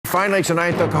Finally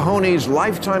tonight, the Cojones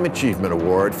Lifetime Achievement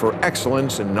Award for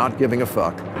excellence in not giving a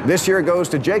fuck. This year goes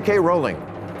to J.K. Rowling,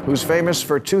 who's famous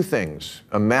for two things: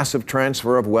 a massive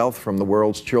transfer of wealth from the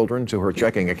world's children to her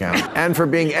checking account, and for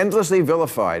being endlessly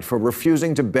vilified for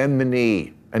refusing to bend the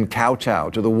knee and kowtow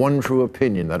to the one true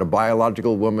opinion that a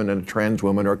biological woman and a trans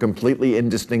woman are completely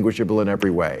indistinguishable in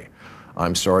every way.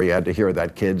 I'm sorry you had to hear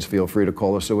that, kids. Feel free to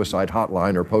call a suicide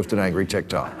hotline or post an angry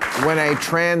TikTok. When a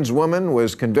trans woman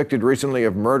was convicted recently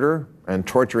of murder and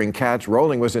torturing cats,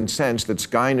 Rowling was incensed that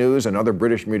Sky News and other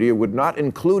British media would not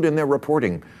include in their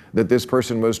reporting that this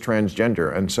person was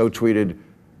transgender, and so tweeted,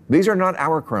 "These are not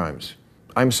our crimes.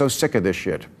 I'm so sick of this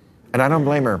shit." And I don't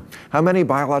blame her. How many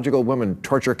biological women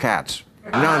torture cats?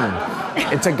 None.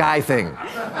 It's a guy thing.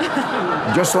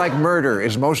 Just like murder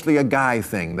is mostly a guy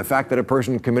thing. The fact that a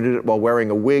person committed it while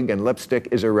wearing a wig and lipstick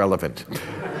is irrelevant.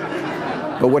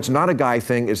 But what's not a guy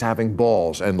thing is having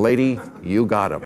balls, and lady, you got 'em.